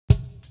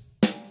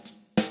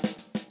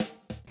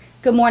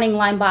Good morning,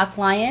 Limbach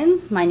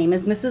Lions. My name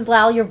is Mrs.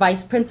 Lau, your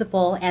Vice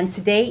Principal, and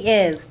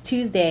today is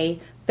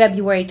Tuesday,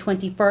 February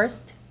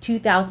 21st,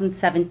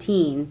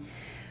 2017.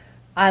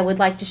 I would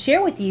like to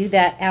share with you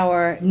that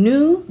our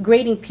new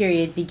grading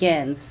period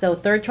begins. So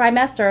third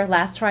trimester,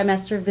 last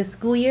trimester of this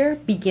school year,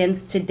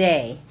 begins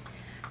today.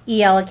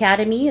 EL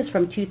Academy is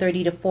from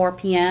 2:30 to 4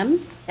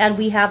 p.m. and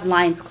we have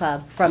Lions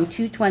Club from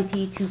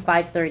 2:20 to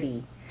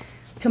 5:30.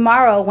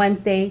 Tomorrow,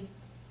 Wednesday,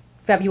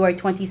 February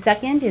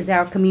 22nd, is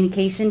our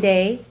Communication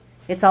Day.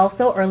 It's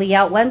also Early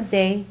Out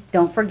Wednesday.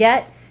 Don't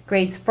forget,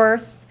 grades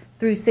 1st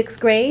through 6th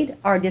grade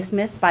are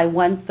dismissed by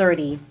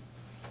 1:30.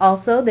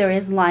 Also, there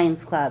is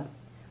Lions Club.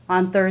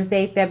 On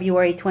Thursday,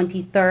 February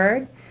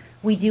 23rd,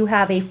 we do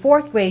have a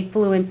 4th grade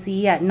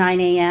fluency at 9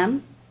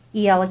 a.m.,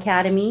 EL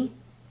Academy,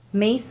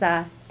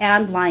 Mesa,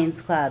 and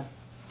Lions Club.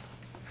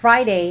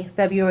 Friday,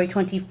 February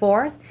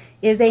 24th,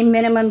 is a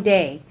minimum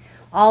day.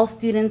 All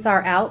students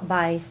are out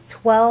by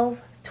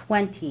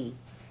 12:20.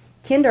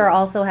 Kinder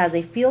also has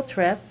a field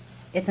trip.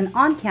 It's an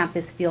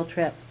on-campus field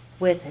trip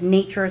with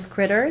Nature's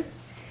Critters,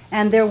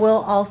 and there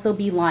will also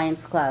be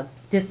Lions Club.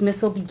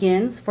 Dismissal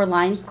begins for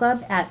Lions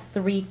Club at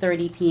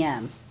 3:30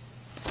 p.m.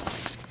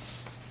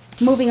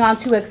 Moving on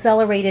to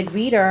Accelerated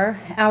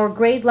Reader, our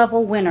grade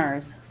level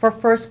winners. For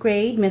first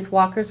grade, Miss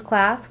Walker's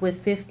class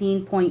with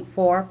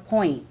 15.4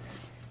 points.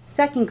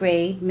 Second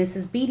grade,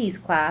 Mrs. Beatty's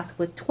class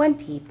with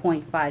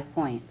 20.5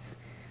 points.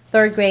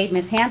 Third grade,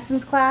 Miss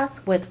Hanson's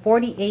class with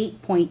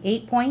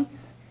 48.8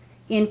 points.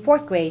 In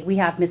fourth grade, we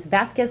have Miss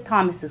Vasquez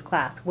Thomas's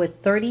class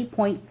with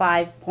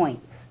 30.5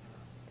 points.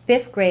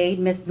 Fifth grade,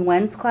 Miss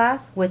Nguyen's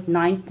class with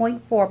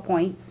 9.4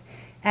 points.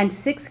 And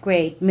sixth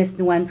grade, Miss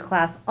Nguyen's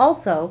class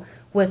also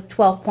with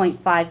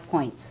 12.5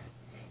 points.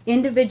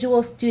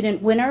 Individual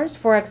student winners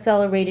for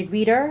Accelerated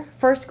Reader,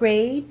 first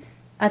grade,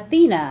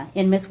 Athena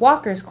in Miss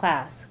Walker's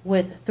class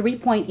with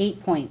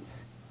 3.8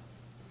 points.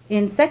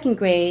 In second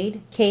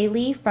grade,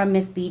 Kaylee from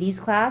Miss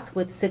Beatty's class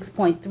with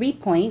 6.3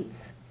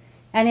 points.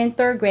 And in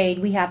third grade,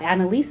 we have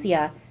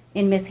Annalicia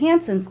in Miss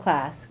Hanson's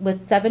class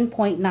with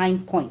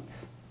 7.9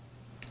 points.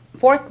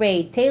 Fourth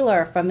grade,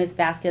 Taylor from Miss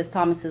Vasquez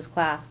Thomas's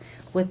class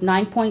with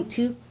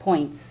 9.2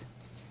 points.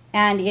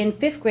 And in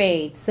fifth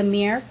grade,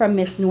 Samir from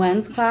Miss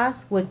Nguyen's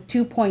class with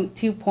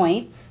 2.2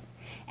 points.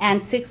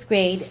 And sixth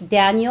grade,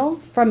 Daniel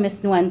from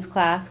Miss Nguyen's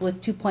class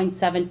with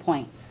 2.7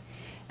 points.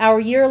 Our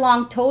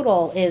year-long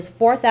total is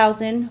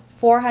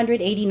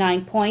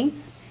 4,489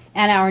 points,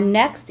 and our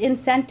next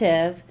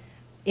incentive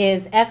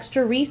is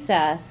extra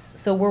recess,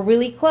 so we're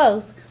really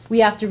close. We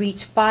have to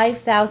reach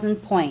 5,000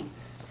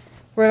 points.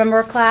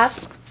 Remember,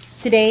 class,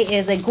 today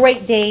is a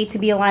great day to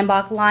be a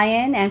Limbach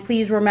Lion, and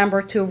please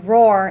remember to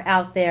roar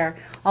out there.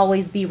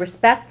 Always be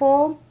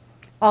respectful,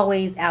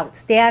 always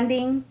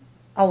outstanding,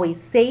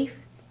 always safe,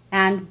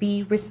 and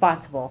be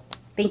responsible.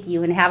 Thank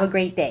you, and have a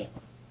great day.